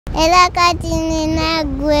Era kati nina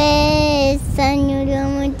gwe essanyu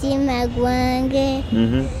ly'omutima gwange.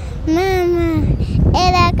 Mama,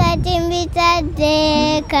 era kati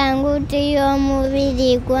mbitadde kangutu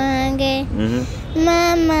y'omubiri gwange.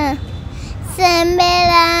 Mama,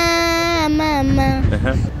 sembera mama.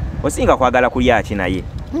 Osinga kwagala kulya ki naye?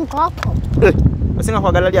 Nkoko. Osinga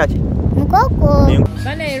kwagala lya ki? Nkoko.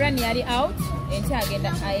 Bana Rania ali out. Enti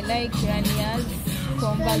agenda I like Rania's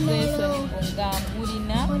conversation nga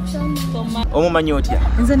mulina soma. Omumanyi otya?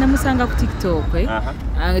 Nze namusanga ku TikTok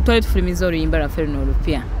twali tufulumizza oluyimba lwaffe luno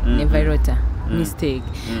olupya ne Virota mistake.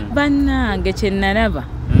 Bannange kye nalaba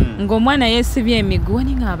ng'omwana yeesibye emiguwa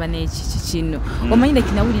ne ng'aba n'ekiki kino. Omanyi ne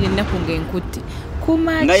kinawulira ennaku ng'enkutte.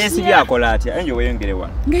 Nga yeesibye akola atya? Enjo weeyongere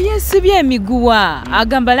wano. Nga yeesibye emiguwa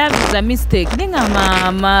agamba love is a mistake. Ne nga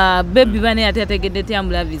maama baby bane ate ategedde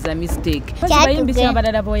tyambu love is a mistake. Bayimbisa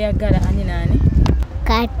abalala b'oyagala ani naani?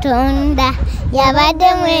 Katonda yabadde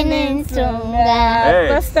mwene ensonga.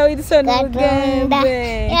 Pastor Wilson Katonda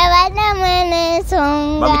yabadde mwene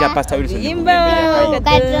ensonga. Babita Pastor Wilson.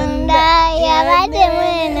 Katonda yabadde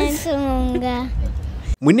mwene ensonga.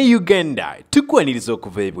 Mune Uganda tukwaniriza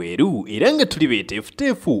okuva ebweru era nga tuli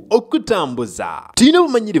beeteefuteefu okutambuza. Tulina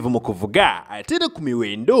obumanyirivu mu kuvuga ate era ku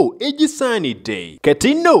miwendo egisaanidde.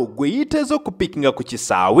 Kati nno gwe yeetaaze okupikinga ku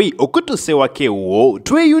kisaawe okutuusa ewaka ewuwo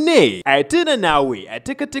tweyune. Ate era naawe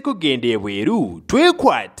ateekateeka ogenda ebweru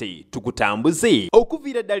twekwate tukutambuze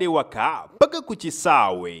okuviira ddala ewaka paka ku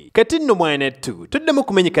kisaawe. Kati nno mwanattu toddamu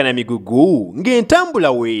kumenyekana migugu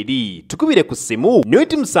ng'entambula weeri. Tukubire ku ssimu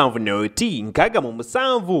noti 7 noti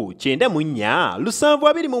 6 94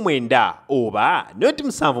 729 oba noti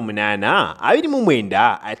 78 29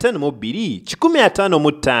 52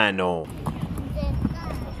 155.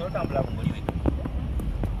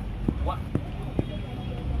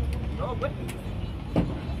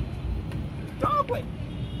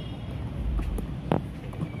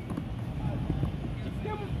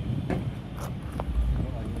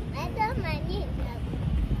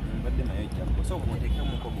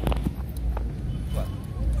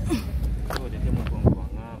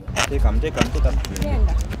 Mteka.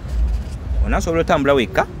 Onasobola otambula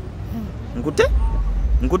wekka? Nkute?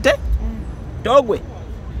 Togwe.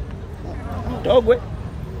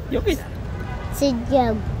 Yogera.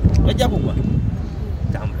 Sijja. Ojja kugwa.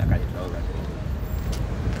 Tambula kale tawula.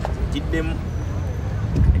 Tiddemu.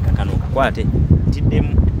 Leka kano kakwate.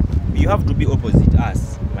 Tiddemu. You have to be opposite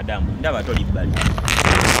us, madam. Ndaba toli bbali.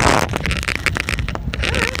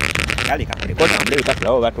 Kale kakole ko tambula wekka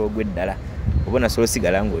tulawo batogwe ddala. Obona solo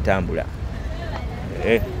sigala ng'otambula.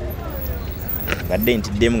 Badde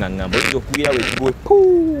ntiddemu nga ngamba ojja okugira wekigwe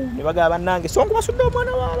ne bagaba bannange songa basudde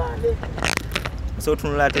omwana w'abandi. So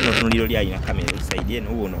tunula ate n'otunuliro lyalina kamera esaidi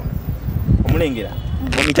eno ubono omulengera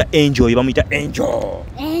bamuyita Angel.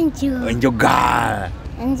 Angel girl.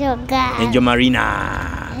 Angel Marina.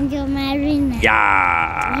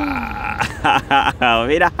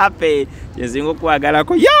 Obeera happy kyesinga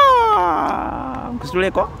okwagalako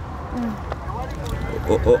nkusituleko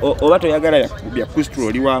oba toyagala bya kusitula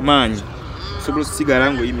oli w'amaanyi osobola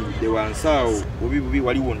osigala ng'oyimiridde wansi awo bubi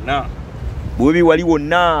wali wonna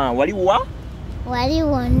wali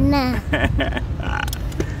wonna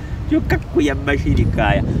kyokka kuyabba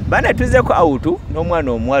shirikaya bana tuzeko autu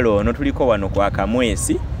n'omwana omuwala ono tuliko wano kwa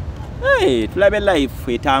Kamwesi. Tulabe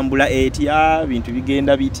life etambula etya bintu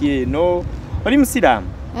bigenda bitya eno. Oli musiraamu?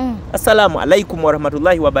 Assalamu alaikum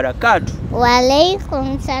warahmatullahi wabarakatuh. Wa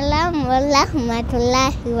alaikum salam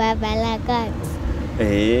warahmatullahi wabarakatuh.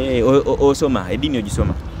 Osoma edini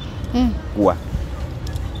ogisoma? Wa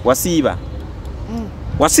wasiiba?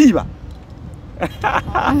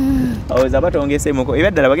 Oza batongesemuko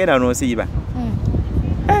ebaddala bagenda n'osiiba.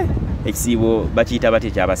 Ekisiibo bakiyita batya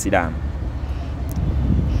eky'abasiraamu?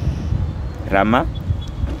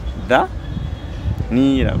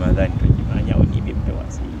 Ni Ramadhani tujimanya onibye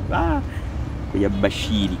mtawasiba kuyabba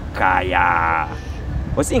shirikaya.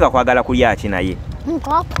 Osinga kwagala kulya ki naye?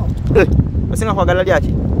 Nkoko. Osinga kwagala lya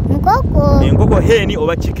ki? Nkoko. Enkoko heni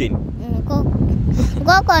oba chicken?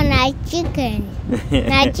 Nkoko na chicken.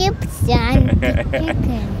 Na chips and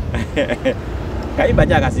chicken. Kaiba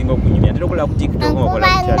jaga singo kunyumya ndiro kula ku TikTok okola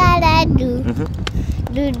kuchali.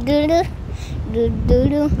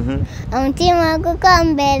 Duduru. Omutima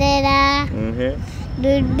gukomberera.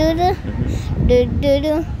 Duduru.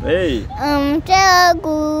 Omutwe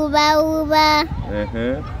guba.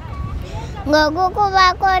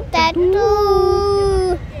 Ngogukubako tatu.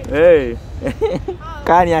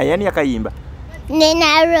 Kani yani akayimba.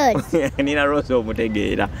 Nina Rose. Nina Rose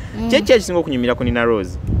omutegeera. Kyeche kisinga okunyumira ku Nina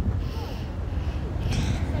Rose?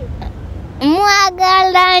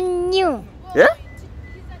 Mwagala nnyo.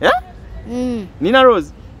 Nina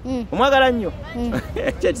Rose omwagala nnyo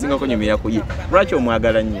kyekisinga okunyumira ku ye lwaki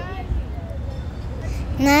omwagala nnyo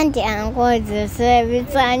nanti ankozesa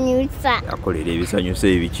ebisanyusa akolera ebisanyusa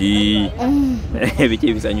ebiki ebiki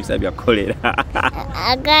ebisanyusa byakolera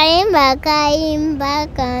akayimba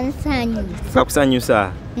kansanyusa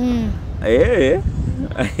kakusanyusa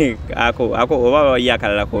ako oba wali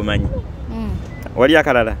akalala komanyi wali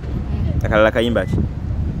akalala kayimba ki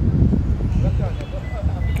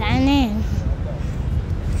kane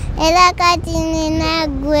era kati nina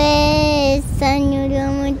gwe essanyu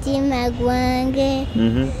ly'omutima gwange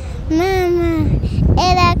mama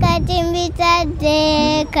era kati mbitadde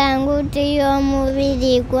kanguti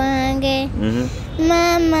y'omubiri gwange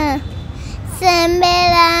mama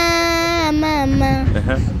sembera mama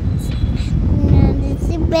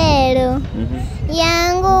nandisibero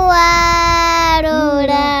yangu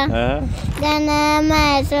waloola gana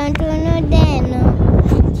amaaso ntunudde eno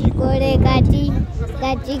kikole kati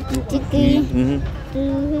katikitiki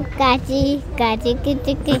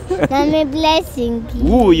katikitiki mami blessing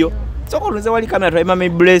uyo soko lunze wali kamera twa mami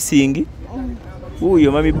blessing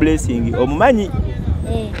uyo mami blessing omumanyi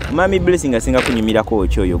mami blessing asinga kunyimirako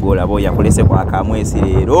okyo oyo golabo yakolese kwa kamwesi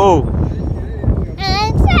leero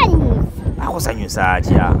akusanyusa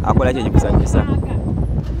atya akola kye kikusanyusa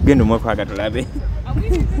genda omwe kwaga tulabe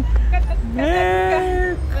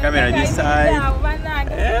kamera this side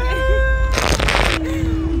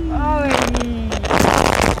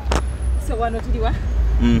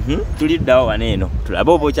tuliddawo waneeno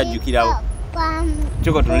tulabe oba okyajjukirawo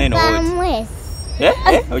kyoko tuneeno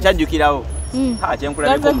okyajjukirawo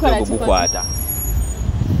kyenkulabyeko omutego gukwata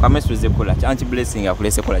kamesi tuze kukola anti blessing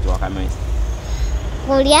akulese kola kyewakamesi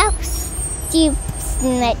kulya chips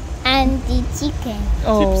and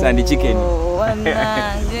chicken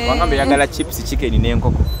wangambe yagala chips chicken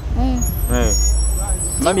n'enkoko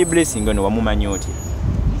mami blessing ono wamumanyi otya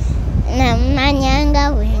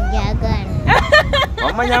namumanyanga wenjagala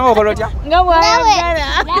wamumanyanga okola otya nga bwayagala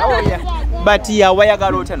but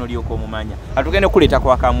yawayagala otya nolyoka omumanya atugende kuleeta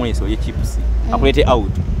kwa kamweso ye chips akulete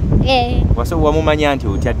out wasobola wamumanya nti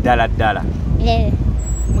otya ddala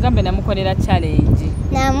mugambe namukolera challenge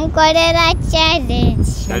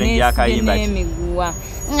yakayimba n'emiguwa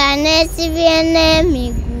nga nesibye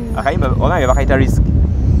n'emiguwa akayimba ogambe bakayita risk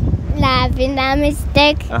love in a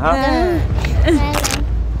mistake my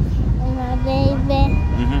baby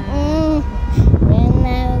when I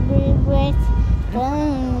regret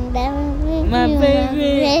my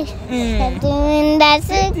baby doing that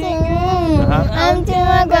I'm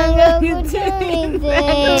doing kutumize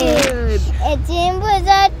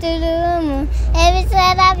etimbuzo tulumu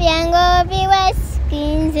ebisera byango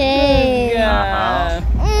biwesikinze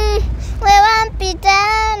wewampita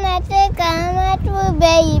nateka amatu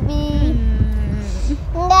baby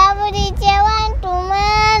nga buli kyewantuma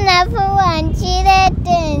nafuwa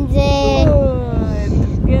nkiretenze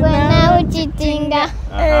gwena ukitinga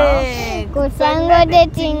kusango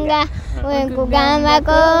detinga wenkugamba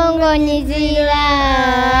kongonyizira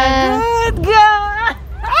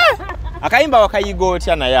akayimba wakayiga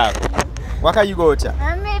otya naye ako wakayiga otya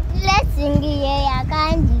ami blessing ye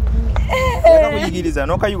yakakuyigiriza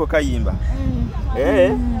n'okayiga kayimba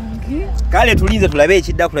kale tulinze tulabe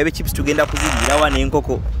ekidda kulabe chips tugenda kuzirirawa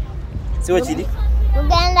n'enkoko siwe kiri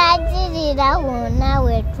tugenda zirira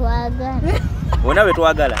wonna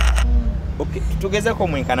wetwagala okay tugezeko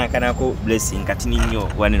mwenkanankanako blessing kati ninyo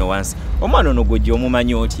waneno wansi omwana ono gojja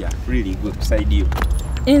omumanyi otya really gwe kusaidiyo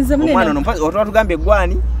omwana ono otwa tugambe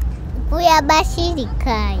gwani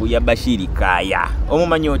Kuyabashiri kaya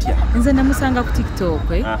omumanyi otya nze namusanga ku TikTok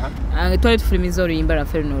twali tufulumizza oluyimba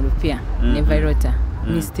lwaffe luno olupya ne Virota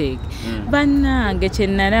mistake bannange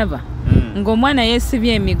kyenalaba ng'omwana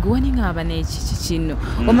yeesibye emiguwa ninga aba n'ekiki kino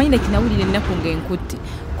omanyire kinawulira ennaku ng'enkutte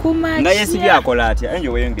nga yeesibye akola atya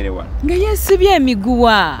enjo weyongere wano nga yeesibye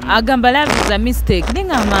emiguwa agamba love is a mistake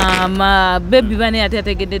nenga maama baby bane ate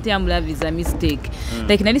ategedde tyambu love is a mistake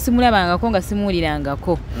like nali simulabangako nga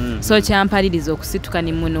simuwulirangako so kyampaliriza okusituka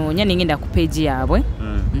nemunoonya nengenda ku page yaabwe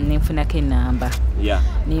nenfunako enamba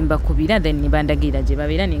nimbakubira then nibandagira gye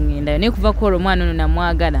babeera nengendayo naye kuva ku olwo omwana ono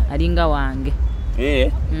namwagala alinga wange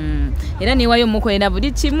era niwayo mukolera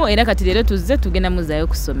buli kimu era kati leero tuzze tugenda muzaayo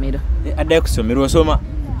ku ssomero addayo ku ssomero osoma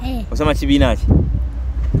kibiina ki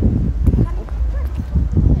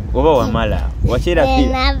oba wamala wakyera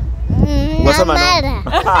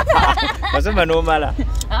wasoma n'omala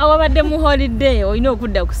wabadde mu holiday olina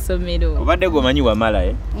okudda ku ssomero obadde gwomanyi wamala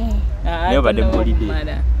naye obadde mu holiday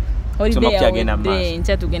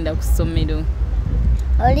nkya tugenda ku ssomero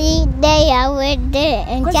holiday yawedde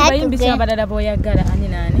bayimbisa abalala b'oyagala ani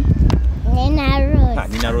naani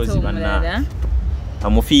Nina Rose banna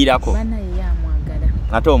amufiirako bana ye yamwagala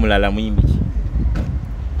ate omulala muyimbi ki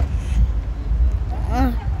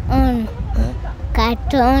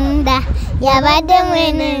Katonda yabadde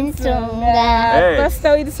mwene ensonga.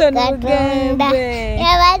 Pastor Wilson Katonda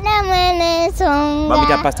yabadde mwene ensonga.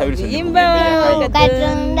 bamita Pastor Wilson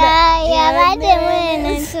Katonda yabadde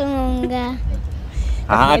mwene ensonga.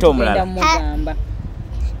 ate omulala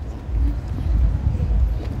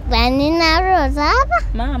Banina Rose aba?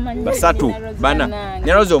 Mama basatu bana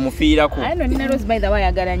ne Rose omufiirako no nina Rose by the way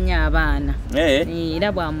ayagala nnyo abaana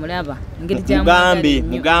era bw'amulaba ngeri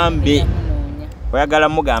mugambe oyagala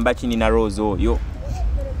mugamba ki nina Rose oyo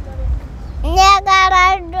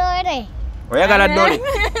Njagala ddole. oyagala ddole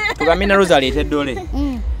tugambe na Rose aleete ddole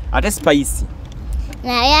ate Spice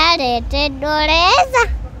Naye aleete ddoleza.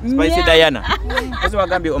 Spice Diana ose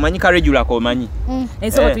wagambye omanyi ka regular ko omanyi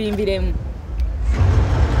ensoko tuyimbiremu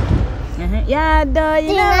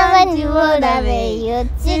Yadoyinabandiboolabeeyo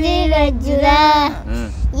sirirajjula.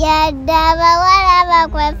 Yadde abawala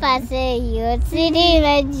bakwefaseeyo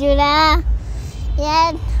sirirajjula.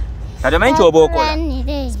 kati omanyi kyoba okola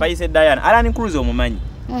Spice Diana Alan Cruz omumanyi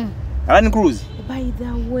Alan Cruz by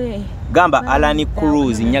the way gamba Alan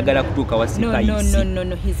Cruz nyagala kutuuka wa Spice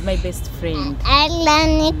no he's my best friend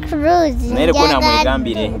Alan Cruz naye kona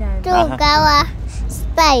mwegambire tuuka wa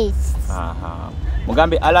Spice.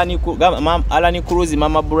 mugambe Alan Cruz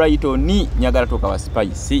mama Brighton nyagala tuuka wa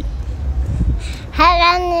Spice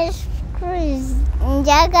Alan Cruz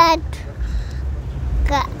njagala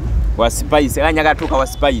wa Spice era nyagala tuuka wa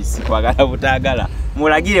Spice kwagala butaagala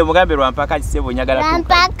mulagire mugambe lwampaka kisebo nyagala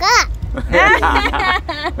tuuka Rampaka.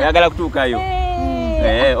 oyagala kutuukayo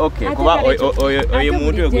okay kuba oyo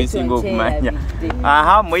muntu ogwesinga okumanya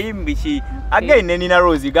muyimbi ki again nina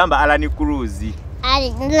Rose gamba Alan Cruz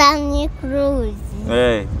Alan Cruz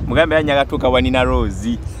mugambe era nyagala tuuka wa nina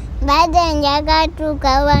Rose badde njagala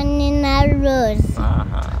tuuka wa nina Rose.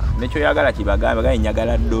 nekyo yagala kibagambe gaye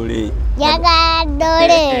nyagala ddole Njagala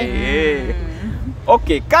ddole.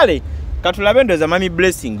 okay kale katulabe ndoza mami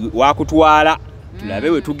Blessing wakutwala tulabe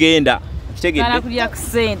we tugenda kitegedde kulya ku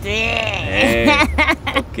ssente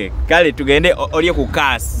okay kale tugende olye ku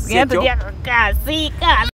kasi sekyo kasi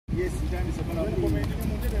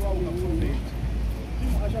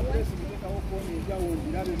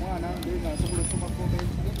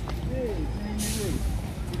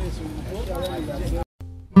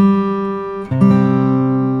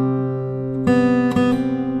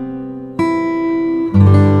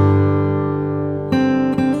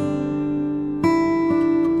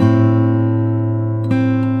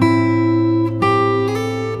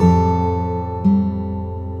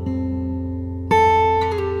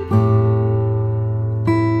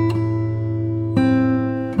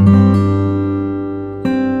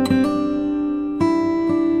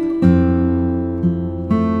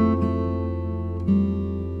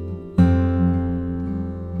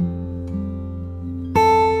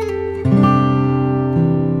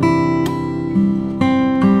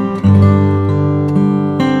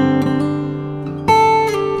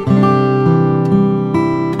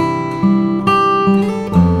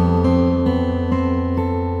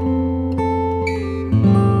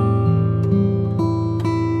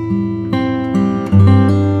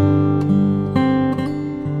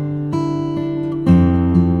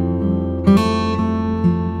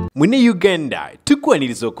Mune Uganda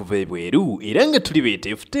tukwaniriza okuva ebweru era nga tuli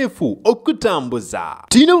beeteefuteefu okutambuza.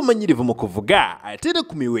 Tulina obumanyirivu mu kuvuga ate era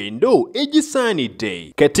ku miwendo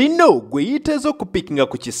egisaanidde. Kati nno gwe yeetaaza okupikinga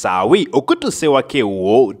ku kisaawe okutuusa ewaka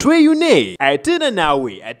ewuwo tweyune ate era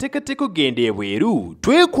naawe ateekateeka okugenda ebweru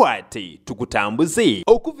twekwate tukutambuze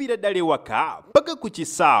okuviira ddala ewaka paka ku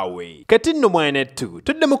kisaawe. Kati nno mwanattu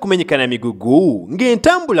toddamu kumenyekana migugu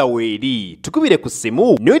ng'entambula weeri tukubire ku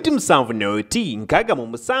ssimu noti 7 noti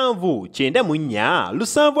 6 94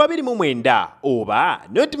 729 oba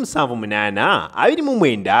noti 78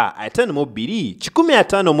 29 52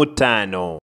 155.